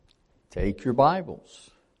Take your Bibles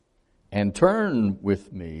and turn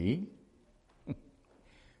with me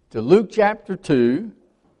to Luke chapter 2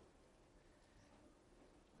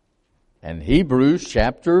 and Hebrews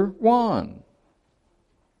chapter 1.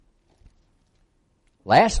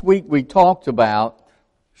 Last week we talked about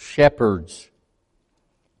shepherds.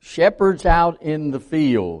 Shepherds out in the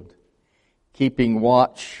field, keeping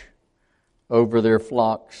watch over their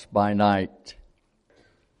flocks by night.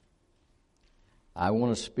 I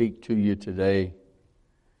want to speak to you today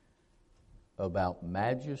about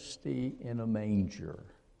Majesty in a Manger.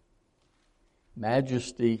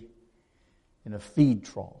 Majesty in a feed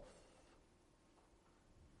trough.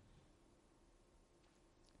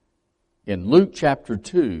 In Luke chapter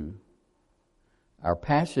 2, our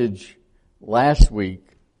passage last week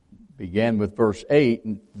began with verse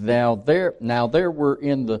 8. Now there were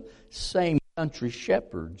in the same country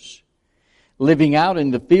shepherds, living out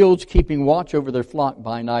in the fields, keeping watch over their flock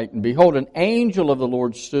by night. And behold, an angel of the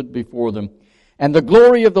Lord stood before them, and the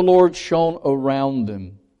glory of the Lord shone around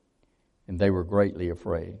them, and they were greatly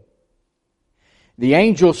afraid. The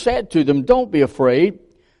angel said to them, "Don't be afraid,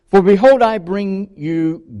 for behold, I bring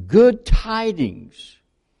you good tidings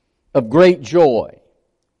of great joy,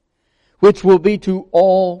 which will be to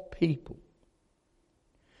all people.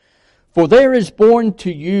 For there is born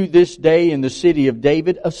to you this day in the city of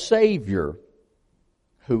David a Savior,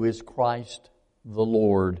 who is Christ the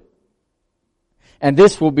Lord. And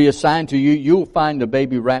this will be a sign to you. You'll find the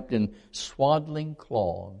baby wrapped in swaddling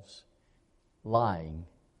cloths, lying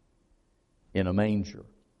in a manger."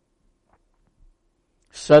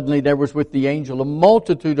 Suddenly there was with the angel a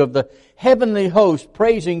multitude of the heavenly host,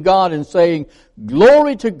 praising God and saying,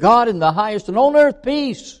 "Glory to God in the highest, and on earth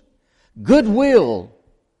peace, goodwill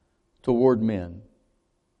toward men."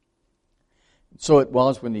 So it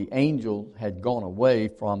was, when the angel had gone away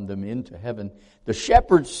from them into heaven, the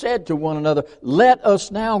shepherds said to one another, "Let us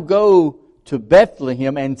now go to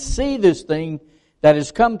Bethlehem and see this thing that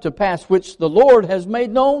has come to pass, which the Lord has made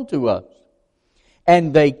known to us."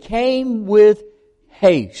 And they came with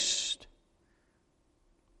haste.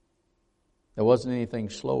 There wasn't anything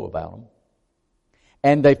slow about them.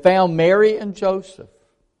 And they found Mary and Joseph,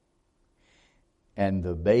 and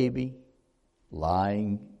the baby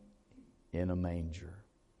lying in a manger.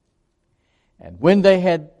 And when they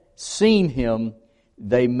had seen him,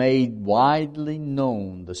 they made widely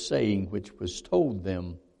known the saying which was told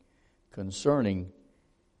them concerning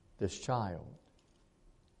this child.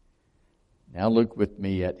 Now look with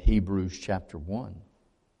me at Hebrews chapter 1.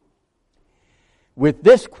 With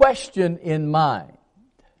this question in mind,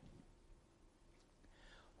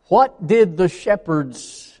 what did the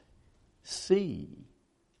shepherds see?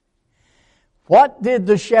 What did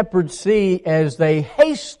the shepherds see as they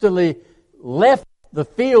hastily left the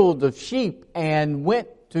field of sheep and went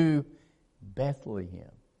to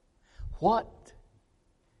Bethlehem? What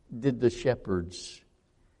did the shepherds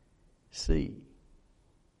see?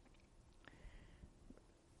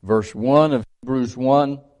 Verse 1 of Hebrews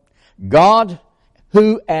 1, God,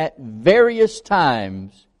 who at various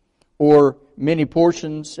times, or many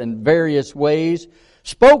portions and various ways,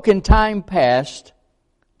 spoke in time past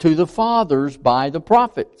to the fathers by the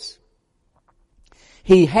prophets,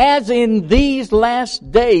 He has in these last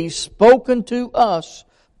days spoken to us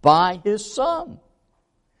by His Son,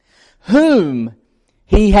 whom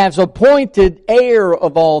He has appointed heir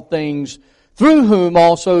of all things, through whom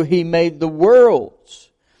also He made the worlds,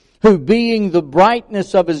 who being the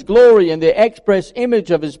brightness of His glory and the express image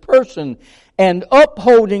of His person, and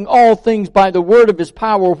upholding all things by the word of His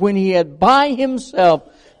power, when He had by Himself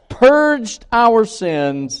purged our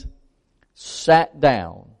sins, sat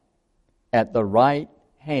down at the right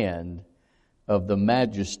hand of the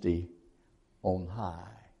Majesty on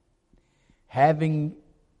high, having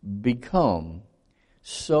become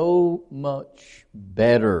so much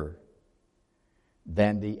better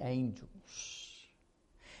than the angels,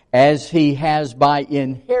 as He has by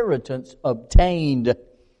inheritance obtained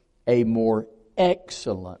a more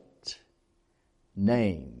excellent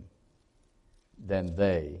name than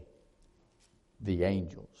they, the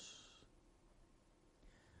angels.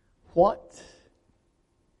 What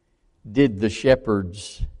did the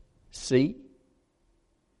shepherds see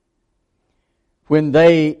when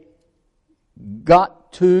they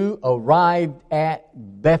arrived at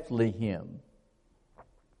Bethlehem?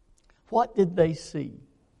 What did they see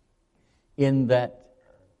in that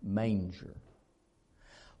manger?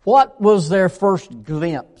 What was their first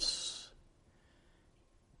glimpse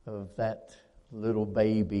of that little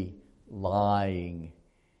baby lying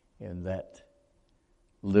in that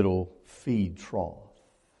little feed trough?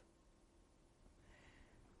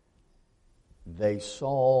 They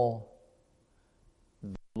saw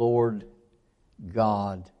Lord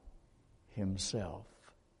God Himself.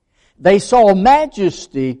 They saw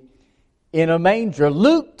majesty in a manger.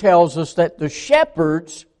 Luke tells us that the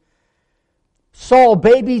shepherds saw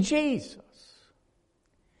baby Jesus.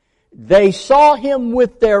 They saw Him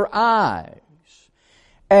with their eyes.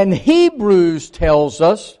 And Hebrews tells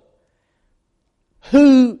us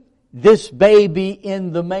who this baby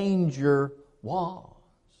in the manger was.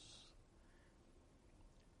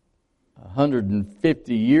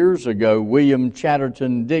 150 years ago, William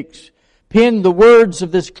Chatterton Dix penned the words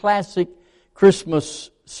of this classic Christmas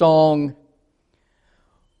song.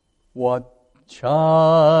 What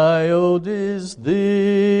child is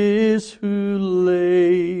this who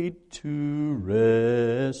laid to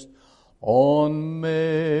rest on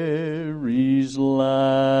Mary's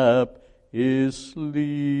lap is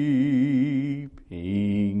sleeping,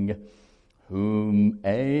 whom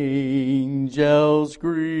angels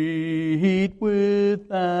greet with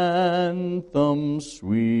anthems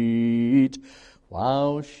sweet,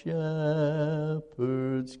 while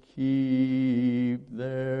shepherds keep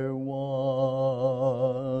their watching.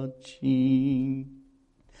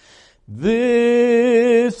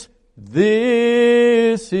 This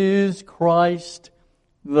is Christ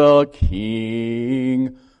the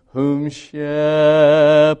King, whom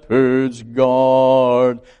shepherds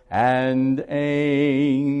guard and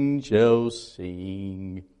angels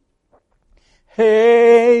sing.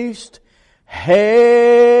 Haste,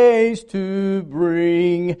 haste to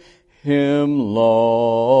bring Him,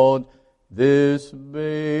 Lord, this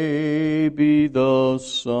baby, the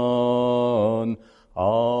Son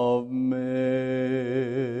of Mary.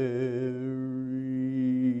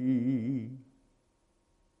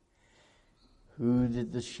 Who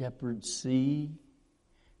did the shepherds see?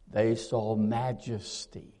 They saw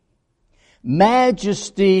majesty.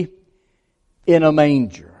 Majesty in a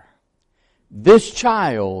manger. This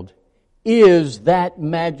child is that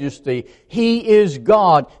majesty. He is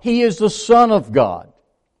God. He is the Son of God.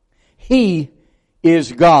 He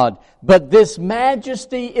is God. But this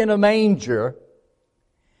majesty in a manger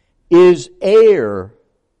is heir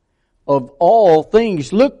of all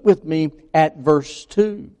things. Look with me at verse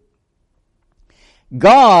 2.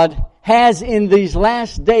 God has in these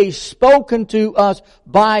last days spoken to us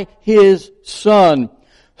by His Son,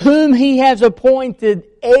 whom He has appointed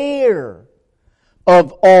heir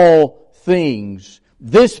of all things.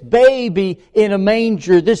 This baby in a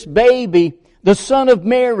manger, this baby, the Son of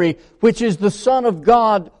Mary, which is the Son of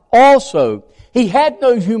God also. He had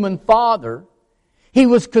no human father. He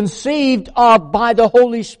was conceived of by the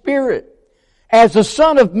Holy Spirit. As the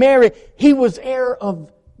Son of Mary, He was heir of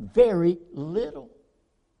very little.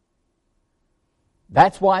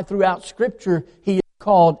 That's why throughout Scripture He is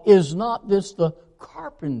called, is not this the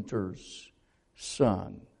carpenter's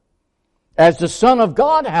son? As the Son of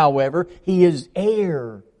God, however, He is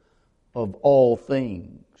heir of all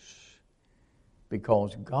things,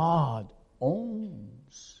 because God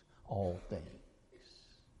owns all things.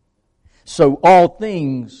 So all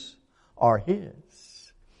things are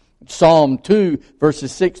His. Psalm 2,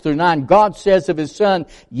 verses 6 through 9, God says of His Son,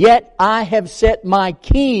 "Yet I have set my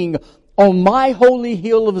King on my holy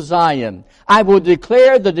hill of Zion. I will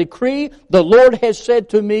declare the decree. The Lord has said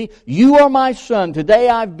to me, you are my Son. Today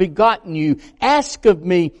I've begotten you. Ask of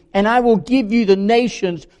me, and I will give you the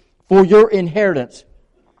nations for your inheritance,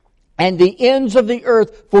 and the ends of the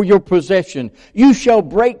earth for your possession. You shall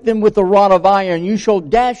break them with a rod of iron. You shall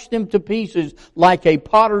dash them to pieces like a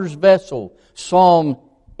potter's vessel." Psalm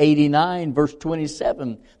 89, verse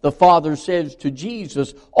 27, the Father says to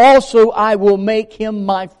Jesus, "Also I will make Him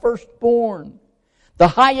my firstborn, the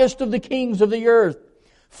highest of the kings of the earth."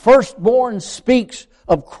 Firstborn speaks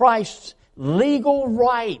of Christ's legal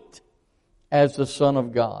right as the Son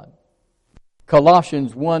of God.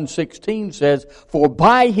 Colossians 1:16 says, "For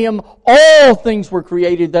by Him all things were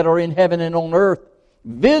created that are in heaven and on earth,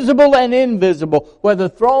 visible and invisible, whether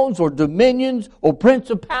thrones or dominions or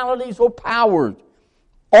principalities or powers.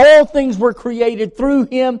 All things were created through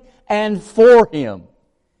Him and for Him."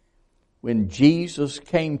 When Jesus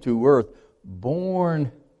came to earth,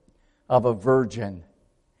 born of a virgin,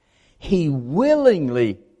 He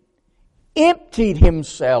willingly emptied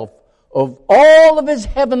Himself of all of His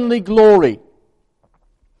heavenly glory.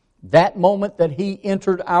 That moment that He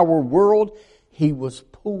entered our world, He was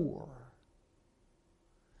poor.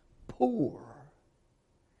 Poor.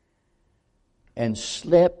 And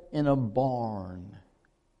slept in a barn,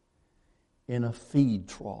 in a feed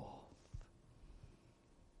trough.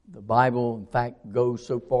 The Bible, in fact, goes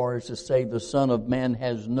so far as to say the Son of Man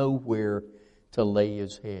has nowhere to lay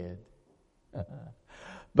His head.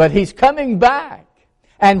 But He's coming back.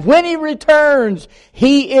 And when He returns,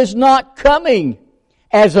 He is not coming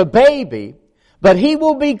as a baby, but He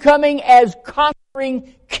will be coming as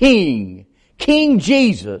conquering King. King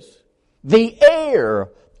Jesus, the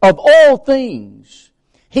heir of all things.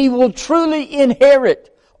 He will truly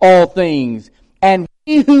inherit all things. And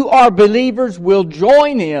we who are believers will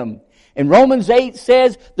join Him. And Romans 8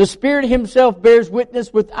 says, the Spirit Himself bears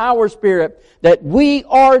witness with our spirit that we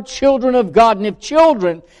are children of God. And if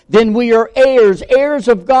children, then we are heirs, heirs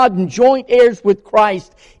of God and joint heirs with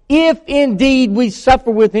Christ. If indeed we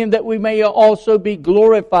suffer with Him, that we may also be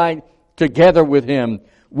glorified together with Him.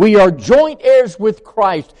 We are joint heirs with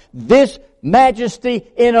Christ. This Majesty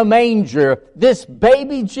in a Manger, this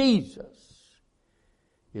baby Jesus,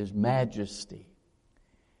 is Majesty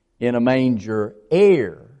in a Manger,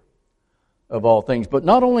 heir of all things. But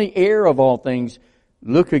not only heir of all things,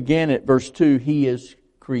 look again at verse 2, He is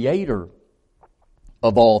Creator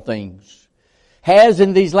of all things. Has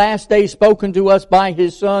in these last days spoken to us by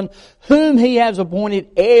His Son, whom He has appointed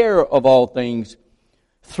heir of all things,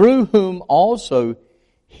 through whom also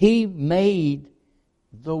He made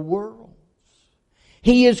the worlds.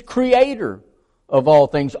 He is Creator of all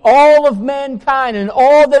things. All of mankind and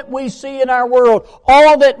all that we see in our world,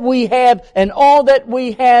 all that we have and all that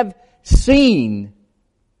we have seen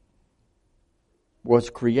was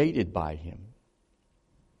created by Him.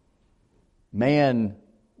 Man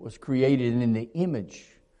was created in the image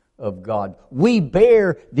of God. We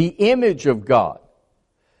bear the image of God.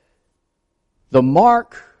 The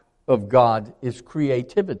mark of God is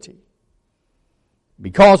creativity.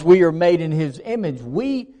 Because we are made in His image,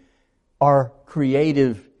 we are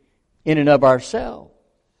creative in and of ourselves.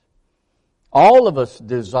 All of us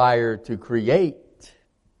desire to create.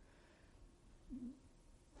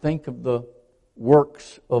 Think of the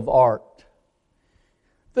works of art.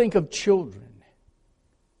 Think of children.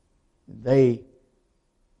 They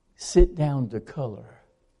sit down to color.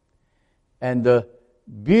 And the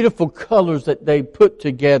beautiful colors that they put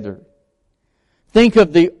together. Think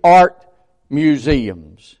of the art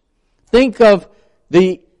museums. Think of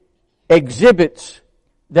the exhibits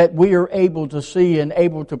that we are able to see and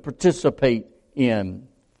able to participate in.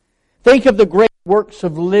 Think of the great works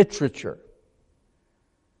of literature.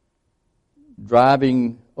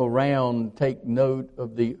 Driving around, take note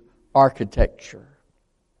of the architecture.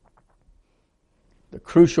 The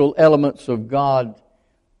crucial elements of God,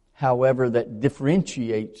 however, that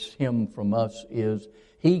differentiates Him from us is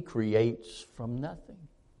He creates from nothing.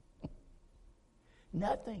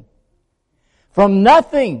 Nothing. From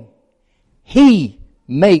nothing, He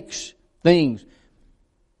makes things.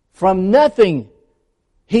 From nothing,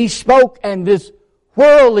 He spoke and this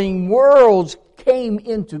whirling worlds came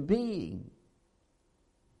into being.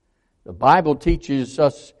 The Bible teaches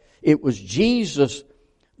us it was Jesus,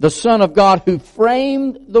 the Son of God, who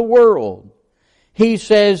framed the world. He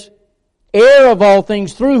says, heir of all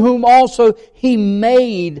things, through whom also He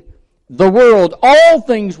made the world. All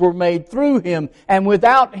things were made through Him, and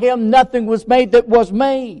without Him nothing was made that was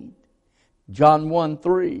made. John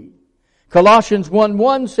 1:3. Colossians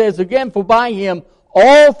 1:1 says again, for by Him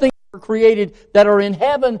all things were created that are in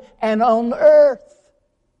heaven and on earth.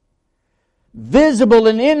 Visible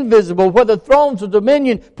and invisible, whether thrones or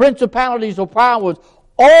dominion, principalities or powers,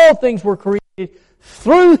 all things were created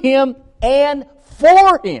through Him and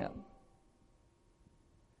for Him.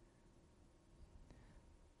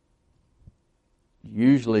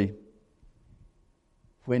 Usually,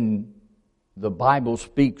 when the Bible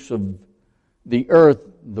speaks of the earth,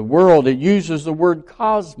 the world, it uses the word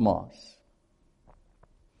cosmos.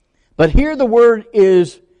 But here the word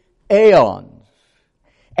is aeon,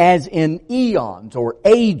 as in eons or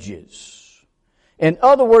ages. In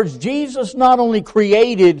other words, Jesus not only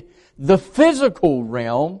created the physical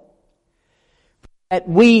realm that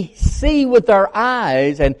we see with our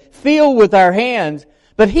eyes and feel with our hands,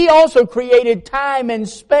 but He also created time and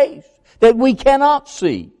space that we cannot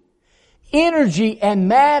see. Energy and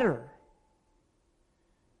matter.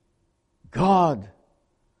 God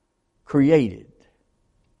created.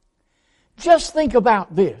 Just think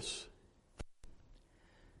about this.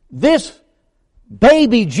 This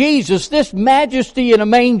baby Jesus, this Majesty in a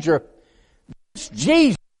Manger, this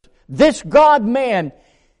Jesus, this God-man,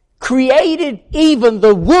 created even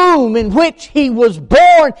the womb in which He was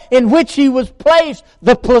born, in which He was placed,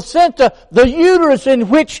 the placenta, the uterus in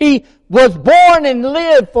which He was born and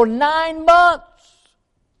lived for 9 months.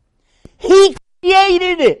 He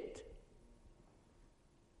created it.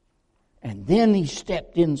 And then He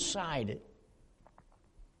stepped inside it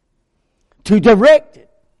to direct it.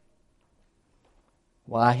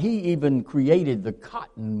 Why, He even created the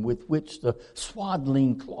cotton with which the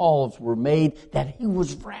swaddling cloths were made that He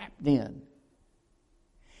was wrapped in.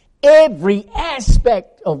 Every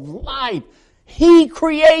aspect of life He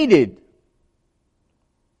created.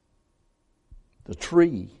 The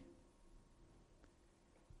tree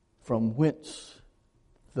from whence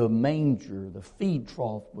the manger, the feed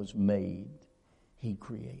trough was made, He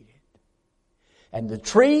created. And the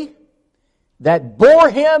tree that bore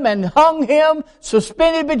Him and hung Him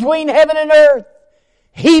suspended between heaven and earth,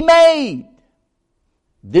 He made.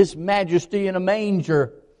 This Majesty in a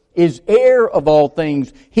Manger is heir of all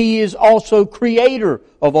things. He is also creator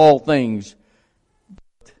of all things.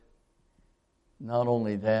 But not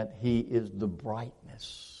only that, He is the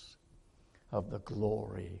brightness of the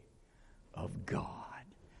glory of God.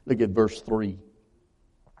 Look at verse 3.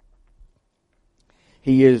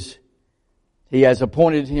 He has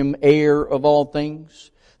appointed Him heir of all things,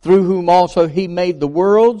 through whom also He made the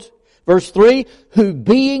worlds. Verse 3, who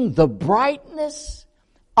being the brightness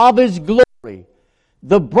of His glory.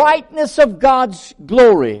 The brightness of God's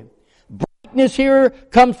glory. Brightness here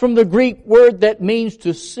comes from the Greek word that means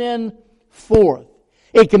to send forth.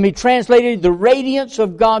 It can be translated the radiance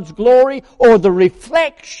of God's glory or the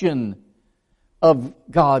reflection of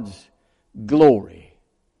God's glory.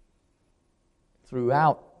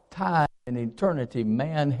 Throughout time and eternity,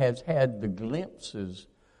 man has had the glimpses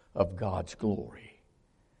of God's glory.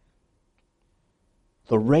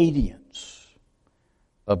 The radiance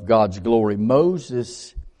of God's glory.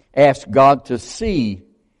 Moses asked God to see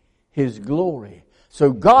His glory.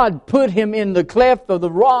 So God put him in the cleft of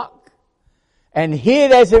the rock and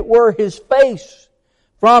hid, as it were, His face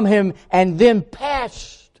from him, and then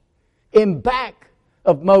passed in back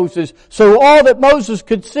of Moses. So all that Moses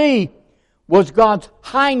could see was God's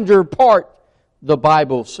hinder part, the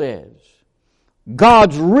Bible says.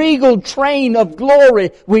 God's regal train of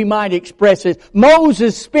glory, we might express it.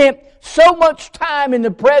 Moses spent so much time in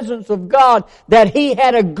the presence of God that he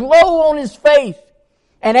had a glow on his face.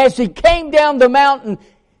 And as he came down the mountain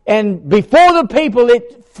and before the people,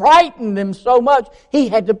 it frightened them so much, he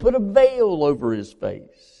had to put a veil over his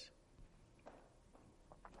face.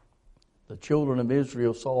 The children of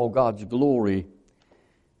Israel saw God's glory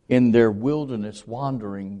in their wilderness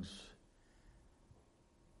wanderings,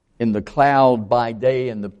 in the cloud by day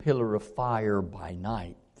and the pillar of fire by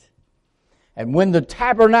night. And when the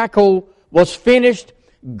tabernacle was finished,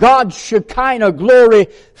 God's Shekinah glory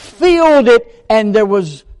filled it, and there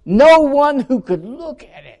was no one who could look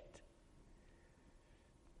at it.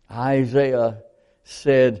 Isaiah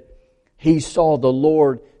said he saw the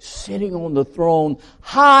Lord sitting on the throne,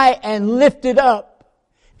 high and lifted up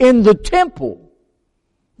in the temple.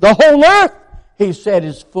 The whole earth, he said,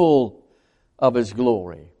 is full of His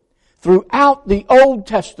glory. Throughout the Old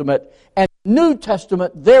Testament and New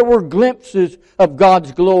Testament, there were glimpses of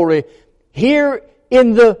God's glory. Here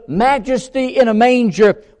in the Majesty in a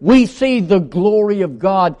Manger, we see the glory of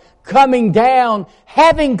God coming down,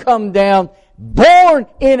 having come down, born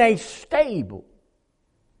in a stable.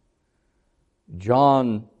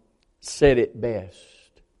 John said it best.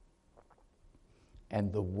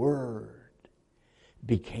 And the Word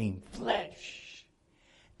became flesh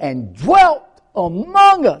and dwelt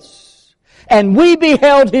among us, and we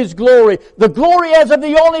beheld His glory, the glory as of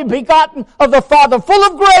the only begotten of the Father, full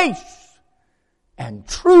of grace and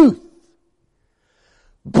truth.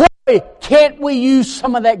 Boy, can't we use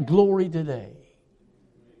some of that glory today?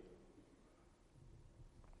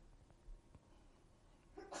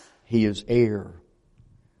 He is heir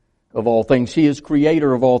of all things. He is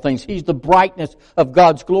creator of all things. He's the brightness of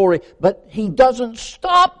God's glory. But He doesn't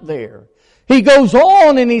stop there. He goes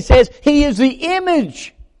on and He says He is the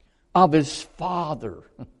image of His Father.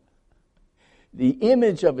 The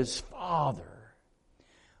image of His Father.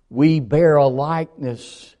 We bear a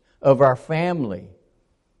likeness of our family.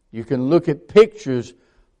 You can look at pictures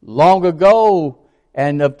long ago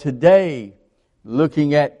and of today,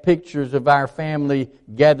 looking at pictures of our family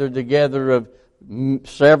gathered together of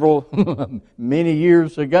many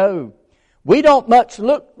years ago. We don't much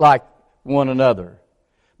look like one another,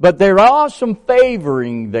 but there are some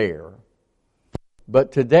favoring there.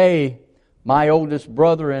 But today, my oldest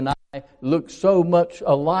brother and I look so much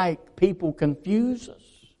alike, people confuse us.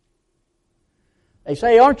 They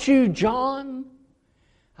say, "Aren't you John?"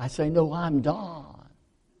 I say, "No, I'm Don."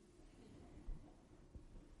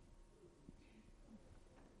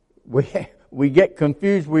 We get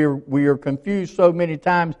confused. We are confused so many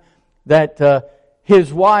times that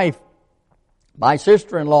his wife, my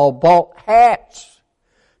sister-in-law, bought hats,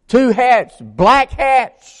 2 hats, black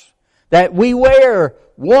hats that we wear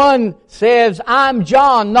One says, I'm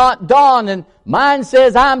John, not Don, and mine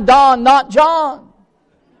says, I'm Don, not John.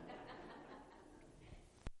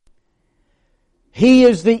 He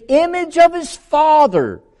is the image of His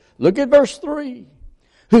Father. Look at verse 3.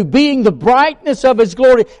 Who being the brightness of His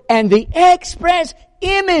glory and the express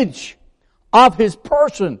image of His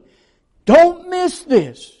person. Don't miss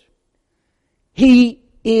this. He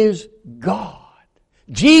is God.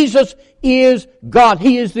 Jesus is God.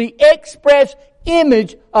 He is the express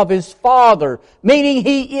image of His Father, meaning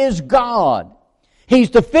He is God. He's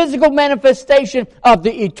the physical manifestation of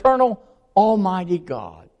the eternal Almighty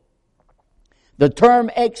God. The term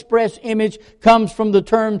express image comes from the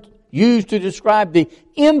term used to describe the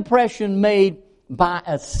impression made by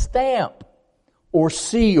a stamp or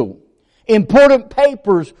seal. Important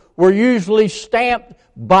papers were usually stamped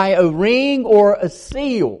by a ring or a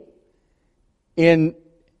seal in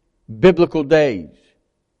biblical days.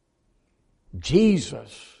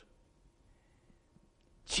 Jesus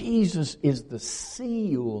is the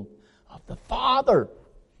seal of the Father.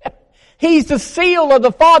 He's the seal of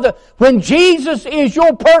the Father. When Jesus is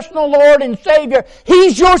your personal Lord and Savior,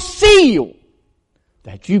 He's your seal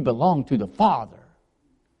that you belong to the Father.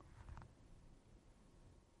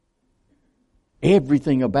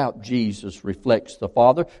 Everything about Jesus reflects the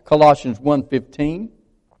Father. Colossians 1:15.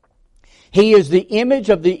 He is the image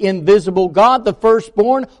of the invisible God, the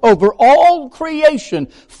firstborn over all creation.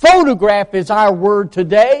 Photograph is our word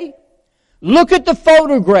today. Look at the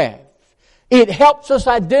photograph. It helps us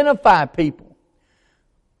identify people.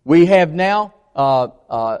 We have now,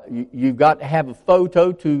 you've got to have a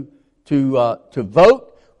photo to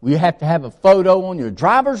vote. You have to have a photo on your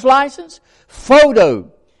driver's license.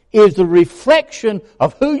 Photo is the reflection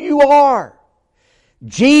of who you are.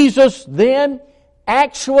 Jesus then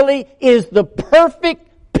actually is the perfect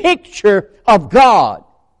picture of God.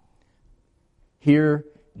 Here,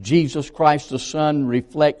 Jesus Christ the Son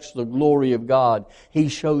reflects the glory of God. He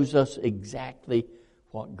shows us exactly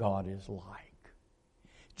what God is like.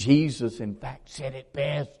 Jesus, in fact, said it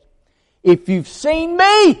best. If you've seen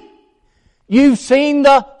me, you've seen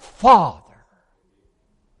the Father.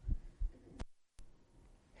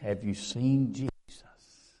 Have you seen Jesus?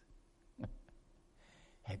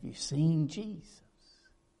 Have you seen Jesus?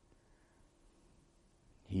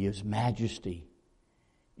 He is Majesty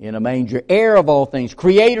in a manger, heir of all things,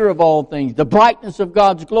 creator of all things, the brightness of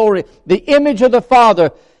God's glory, the image of the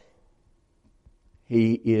Father.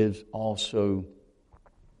 He is also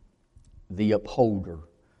the upholder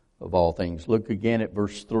of all things. Look again at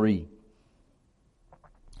verse 3.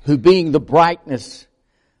 Who being the brightness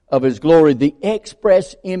of His glory, the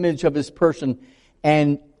express image of His person,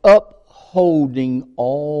 and upholding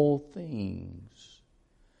all things.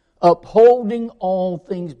 Upholding all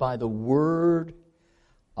things by the word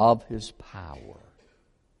of His power.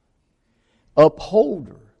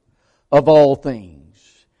 Upholder of all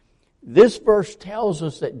things. This verse tells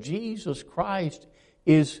us that Jesus Christ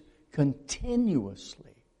is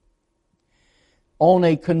continuously, on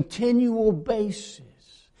a continual basis.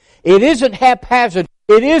 It isn't haphazard.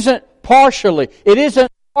 It isn't partially. It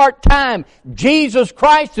isn't part-time. Jesus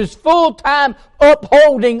Christ is full-time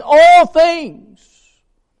upholding all things.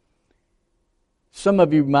 Some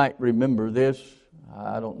of you might remember this.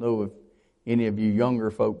 I don't know if any of you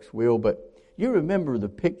younger folks will, but you remember the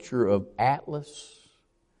picture of Atlas?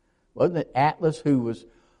 Wasn't it Atlas who was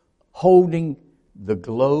holding the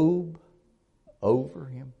globe over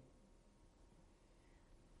him?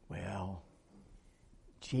 Well,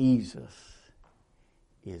 Jesus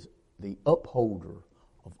is the upholder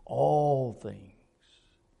of all things,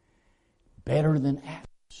 better than Atlas.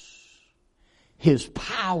 His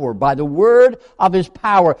power, by the word of His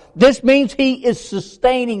power. This means He is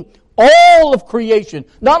sustaining all of creation.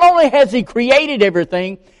 Not only has He created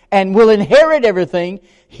everything and will inherit everything,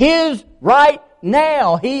 His right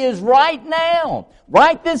now. He is right now.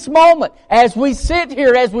 Right this moment. As we sit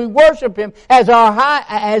here, as we worship Him,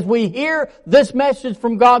 as we hear this message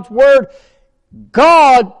from God's Word,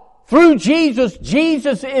 God, through Jesus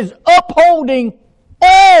is upholding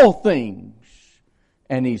all things.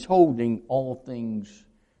 And He's holding all things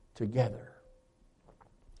together.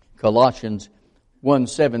 Colossians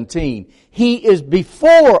 1:17. He is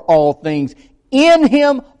before all things. In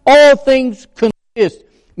Him all things consist.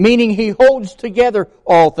 Meaning He holds together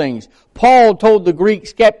all things. Paul told the Greek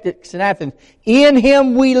skeptics in Athens, in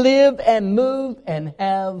Him we live and move and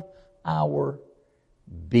have our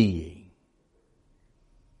being.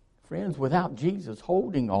 Friends, without Jesus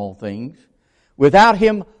holding all things, without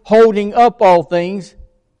Him holding up all things,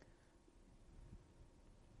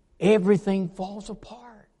 everything falls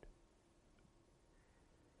apart.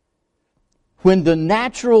 When the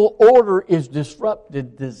natural order is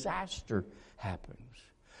disrupted, disaster happens.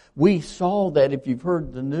 We saw that if you've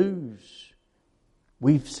heard the news.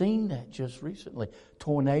 We've seen that just recently.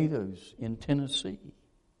 Tornadoes in Tennessee.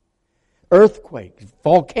 Earthquakes,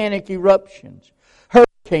 volcanic eruptions,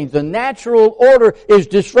 hurricanes. The natural order is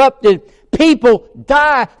disrupted. People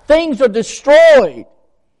die. Things are destroyed.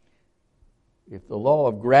 If the law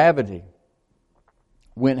of gravity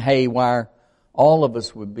went haywire, all of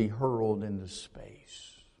us would be hurled into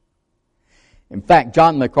space. In fact,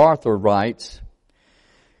 John MacArthur writes,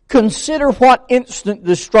 consider what instant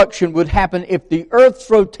destruction would happen if the Earth's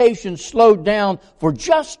rotation slowed down for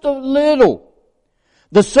just a little.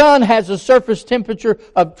 The sun has a surface temperature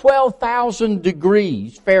of 12,000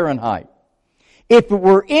 degrees Fahrenheit. If it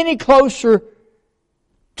were any closer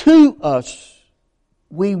to us,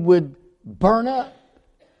 we would burn up.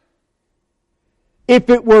 If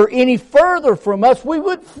it were any further from us, we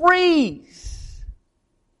would freeze.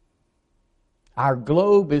 Our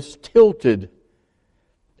globe is tilted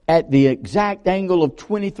at the exact angle of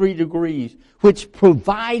 23 degrees, which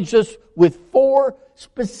provides us with 4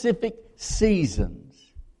 specific seasons.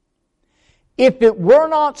 If it were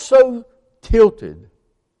not so tilted,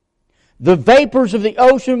 the vapors of the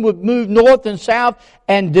ocean would move north and south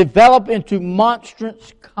and develop into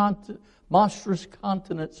monstrous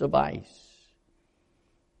continents of ice.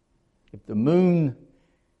 If the moon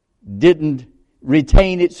didn't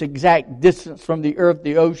retain its exact distance from the earth,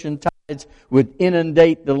 the ocean tides would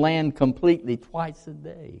inundate the land completely twice a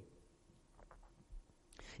day.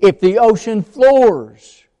 If the ocean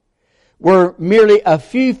floors were merely a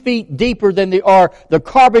few feet deeper than they are, the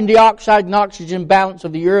carbon dioxide and oxygen balance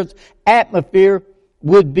of the earth's atmosphere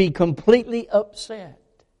would be completely upset.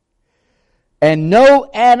 And no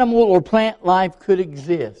animal or plant life could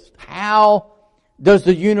exist. How does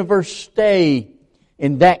the universe stay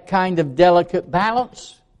in that kind of delicate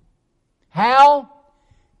balance? How?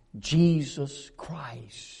 Jesus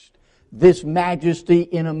Christ, this majesty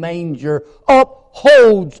in a manger,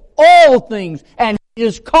 upholds all things, and He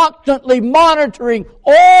is constantly monitoring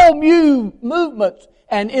all movements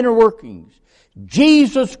and inner workings.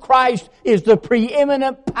 Jesus Christ is the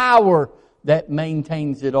preeminent power that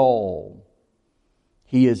maintains it all.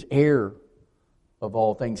 He is heir of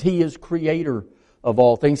all things. He is creator of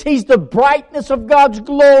all things. He's the brightness of God's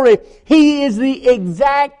glory. He is the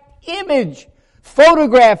exact image,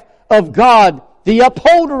 photograph of God, the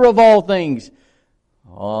upholder of all things.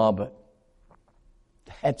 Oh, but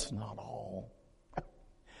that's not all.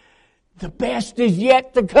 The best is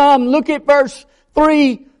yet to come. Look at verse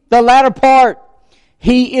 3, the latter part.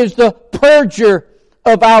 He is the purger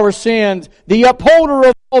of our sins, the upholder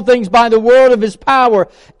of all things by the word of His power.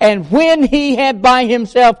 And when He had by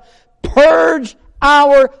Himself purged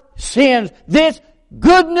our sins, this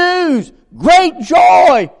good news, great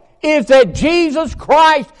joy, is that Jesus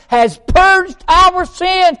Christ has purged our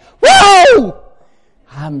sins. Whoa!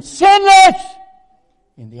 I'm sinless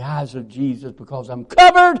in the eyes of Jesus because I'm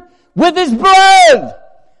covered with His blood.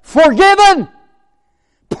 Forgiven.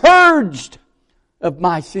 Purged of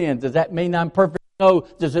my sins. Does that mean I'm perfect? No.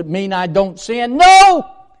 Does it mean I don't sin? No.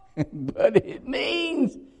 But it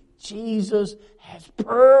means Jesus has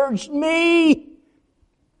purged me.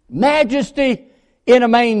 Majesty in a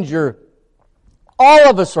manger. All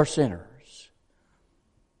of us are sinners.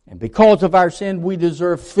 And because of our sin, we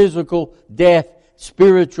deserve physical death,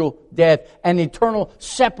 spiritual death, and eternal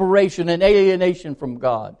separation and alienation from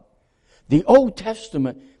God. The Old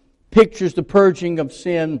Testament pictures the purging of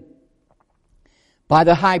sin by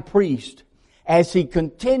the high priest as he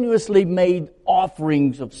continuously made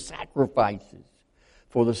offerings of sacrifices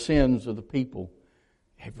for the sins of the people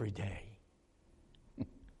every day.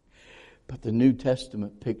 But the New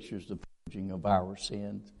Testament pictures the purging of our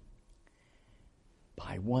sins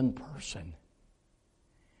by one person.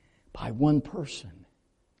 By one person.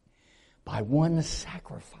 By one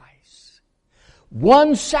sacrifice.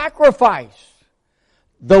 One sacrifice.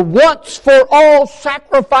 The once for all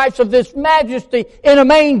sacrifice of this majesty in a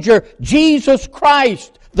manger, Jesus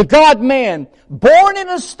Christ, the God-man, born in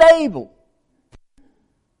a stable.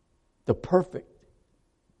 The perfect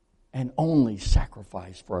and only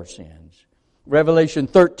sacrifice for our sins. Revelation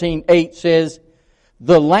 13:8 says,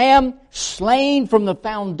 the Lamb slain from the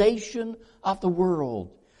foundation of the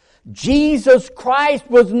world. Jesus Christ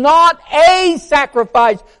was not a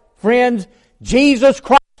sacrifice. Friends, Jesus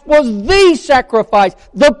Christ was the sacrifice,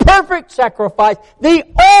 the perfect sacrifice, the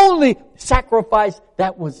only sacrifice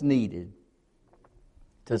that was needed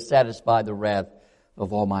to satisfy the wrath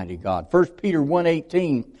of Almighty God. 1 Peter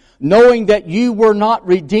 1:18, knowing that you were not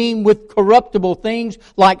redeemed with corruptible things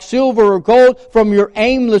like silver or gold from your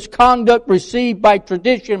aimless conduct received by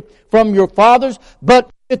tradition from your fathers,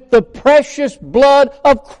 but with the precious blood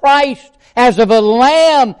of Christ, as of a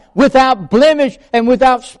lamb without blemish and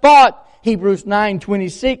without spot. Hebrews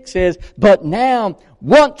 9:26 says, but now,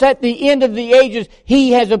 once at the end of the ages,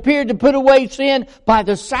 He has appeared to put away sin by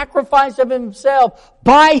the sacrifice of Himself.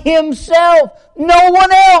 By Himself. No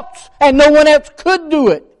one else. And no one else could do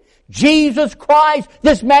it. Jesus Christ,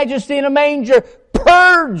 this Majesty in a Manger,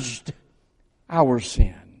 purged our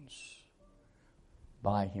sins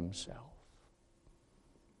by Himself.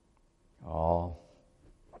 Oh,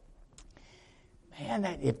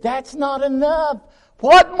 man, if that's not enough,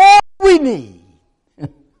 what more do we need?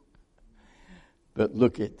 But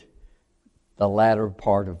look at the latter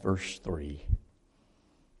part of verse 3.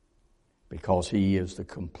 Because He is the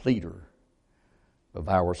completer of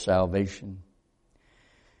our salvation.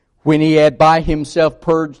 When He had by Himself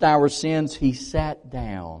purged our sins, He sat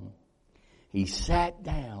down. He sat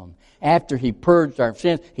down. After He purged our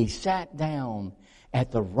sins, He sat down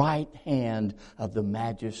at the right hand of the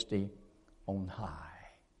Majesty on high.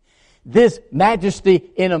 This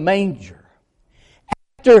Majesty in a Manger,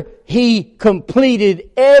 after He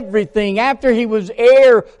completed everything, after He was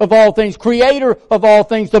heir of all things, creator of all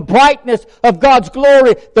things, the brightness of God's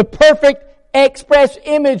glory, the perfect express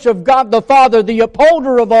image of God the Father, the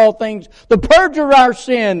upholder of all things, the purger of our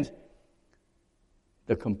sins,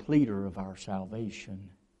 the completer of our salvation,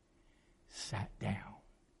 sat down.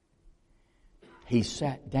 He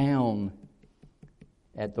sat down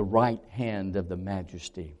at the right hand of the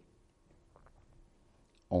Majesty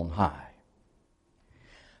on high.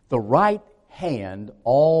 The right hand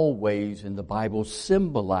always in the Bible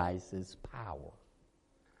symbolizes power.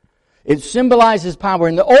 It symbolizes power.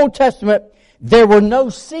 In the Old Testament, there were no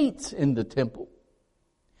seats in the temple.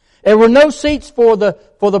 There were no seats for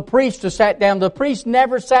the priest to sit down. The priest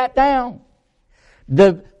never sat down.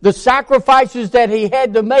 The sacrifices that he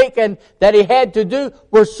had to make and that he had to do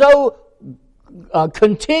were so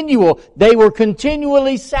continual. They were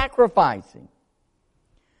continually sacrificing.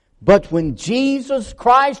 But when Jesus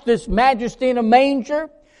Christ, this Majesty in a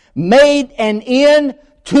Manger, made an end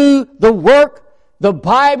to the work, the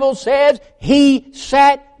Bible says He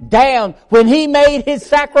sat down. When He made His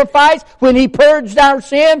sacrifice, when He purged our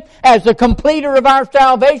sin as the completer of our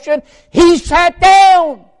salvation, He sat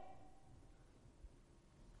down.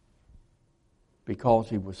 Because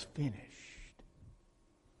He was finished.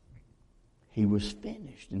 He was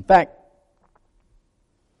finished. In fact,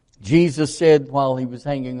 Jesus said while He was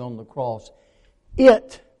hanging on the cross,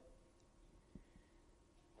 it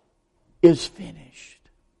is finished.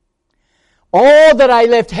 All that I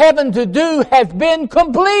left heaven to do has been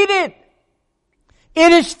completed.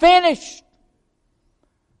 It is finished.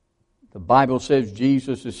 The Bible says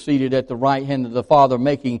Jesus is seated at the right hand of the Father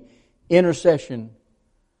making intercession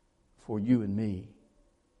for you and me.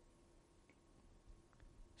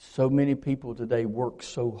 So many people today work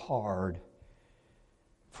so hard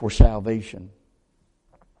for salvation,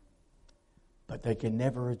 but they can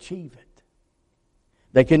never achieve it.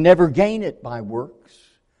 They can never gain it by works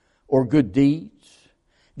or good deeds.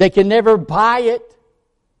 They can never buy it.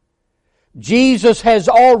 Jesus has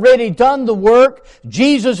already done the work.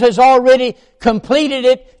 Jesus has already completed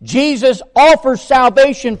it. Jesus offers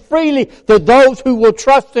salvation freely to those who will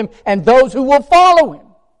trust Him and those who will follow Him.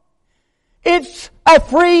 It's a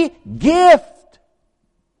free gift.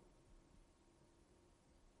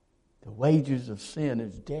 The wages of sin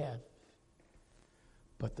is death.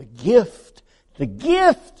 But the gift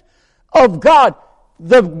of God,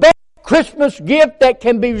 the best Christmas gift that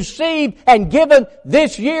can be received and given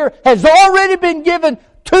this year has already been given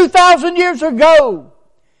 2,000 years ago.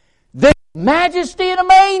 The Majesty in a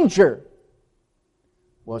Manger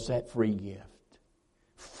was that free gift.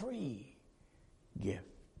 Free gift.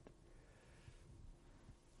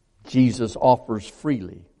 Jesus offers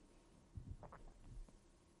freely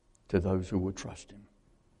to those who will trust Him.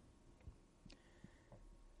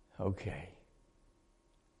 Okay.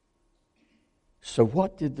 So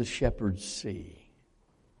what did the shepherds see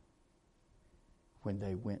when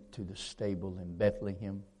they went to the stable in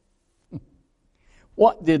Bethlehem?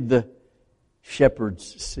 What did the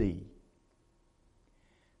shepherds see?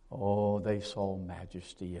 Oh, they saw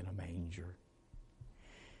Majesty in a Manger.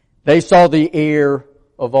 They saw the heir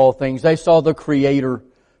of all things. They saw the creator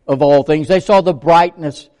of all things. They saw the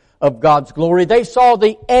brightness of God's glory. They saw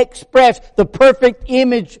the express, the perfect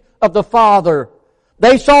image of the Father.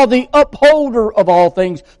 They saw the upholder of all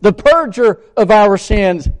things, the purger of our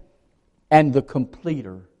sins, and the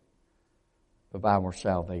completer of our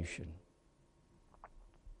salvation.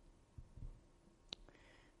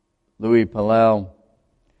 Louis Palau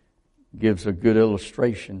gives a good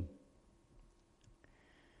illustration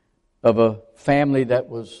of a family that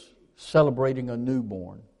was celebrating a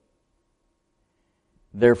newborn,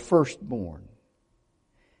 their firstborn.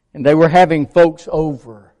 And they were having folks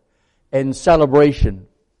over in celebration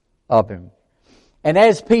of him. And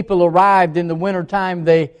as people arrived in the wintertime,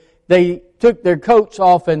 they took their coats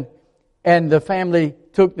off and the family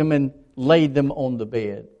took them and laid them on the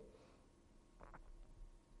bed.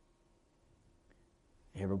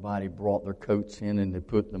 Everybody brought their coats in and they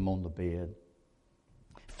put them on the bed.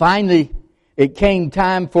 Finally, it came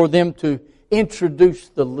time for them to introduce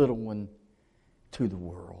the little one to the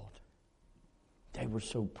world. They were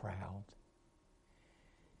so proud.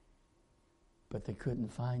 But they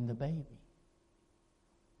couldn't find the baby.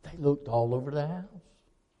 They looked all over the house.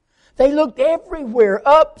 They looked everywhere,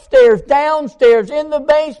 upstairs, downstairs, in the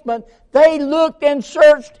basement. They looked and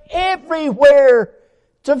searched everywhere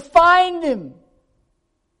to find him.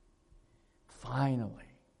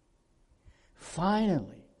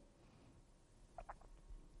 Finally,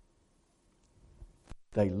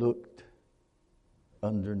 they looked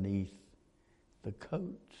underneath the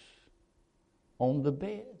coats on the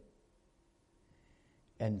bed,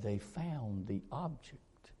 and they found the object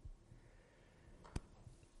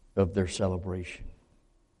of their celebration.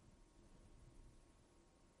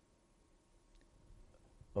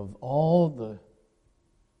 Of all the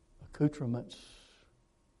accoutrements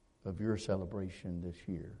of your celebration this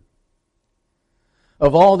year,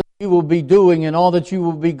 of all that you will be doing and all that you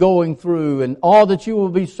will be going through and all that you will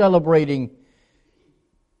be celebrating,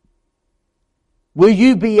 will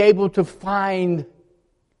you be able to find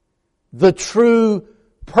the true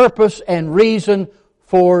purpose and reason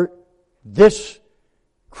for this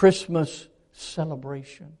Christmas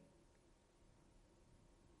celebration?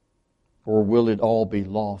 Or will it all be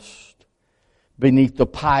lost beneath the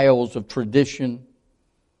piles of tradition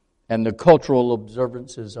and the cultural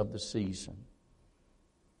observances of the season?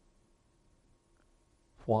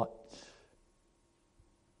 What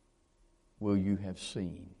will you have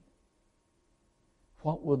seen?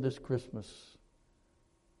 What will this Christmas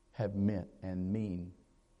have meant and mean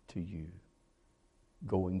to you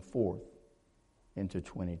going forth into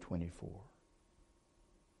 2024?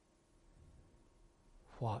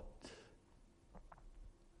 What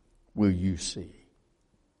will you see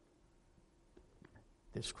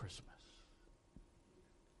this Christmas?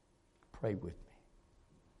 Pray with me.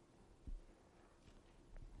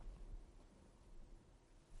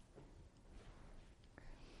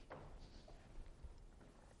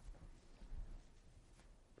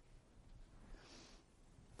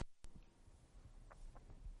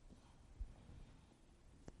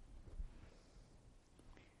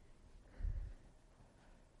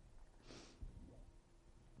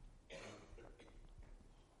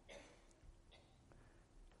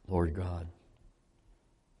 Lord God,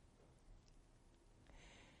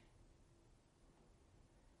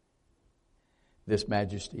 this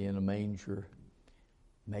Majesty in a Manger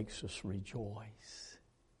makes us rejoice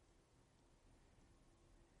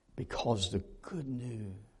because the good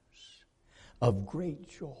news of great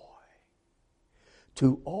joy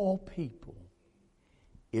to all people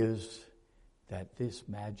is that this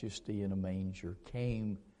Majesty in a Manger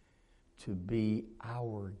came to be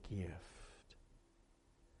our gift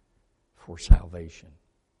for salvation.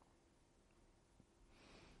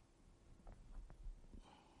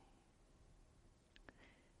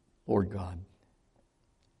 Lord God,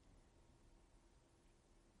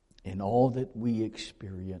 in all that we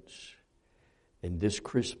experience in this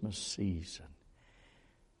Christmas season,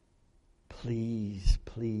 please,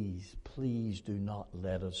 please, please do not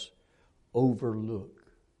let us overlook,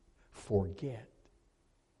 forget,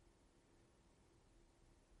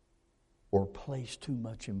 or place too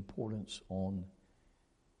much importance on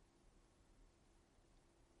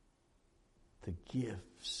the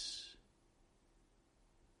gifts,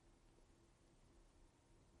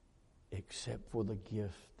 except for the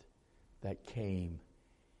gift that came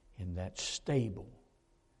in that stable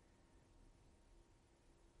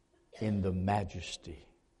in the Majesty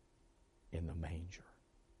in the Manger.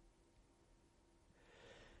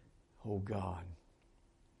 Oh God,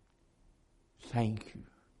 thank you.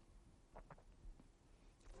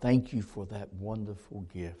 Thank you for that wonderful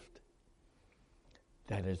gift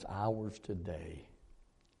that is ours today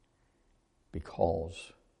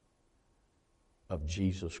because of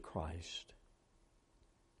Jesus Christ.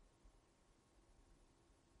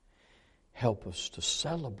 Help us to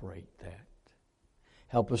celebrate that.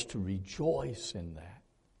 Help us to rejoice in that.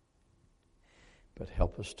 But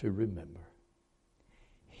help us to remember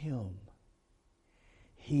Him.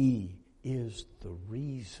 He is the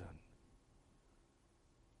reason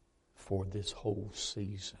for this whole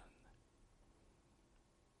season.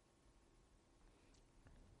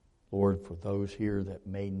 Lord, for those here that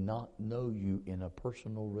may not know you in a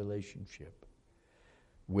personal relationship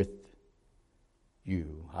with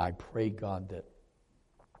you, I pray, God, that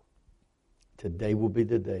today will be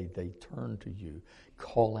the day they turn to you,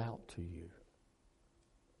 call out to you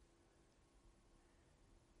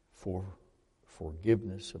for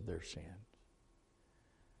forgiveness of their sins,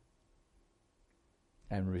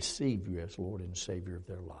 and receive you as Lord and Savior of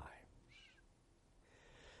their lives.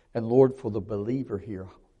 And Lord, for the believer here,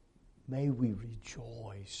 may we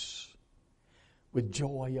rejoice with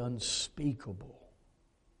joy unspeakable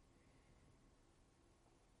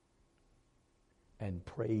and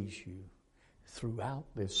praise you throughout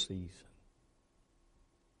this season.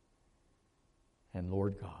 And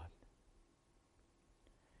Lord God,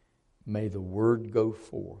 may the word go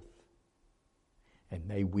forth, and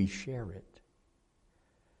may we share it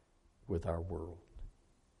with our world.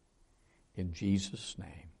 In Jesus'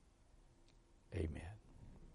 name, amen.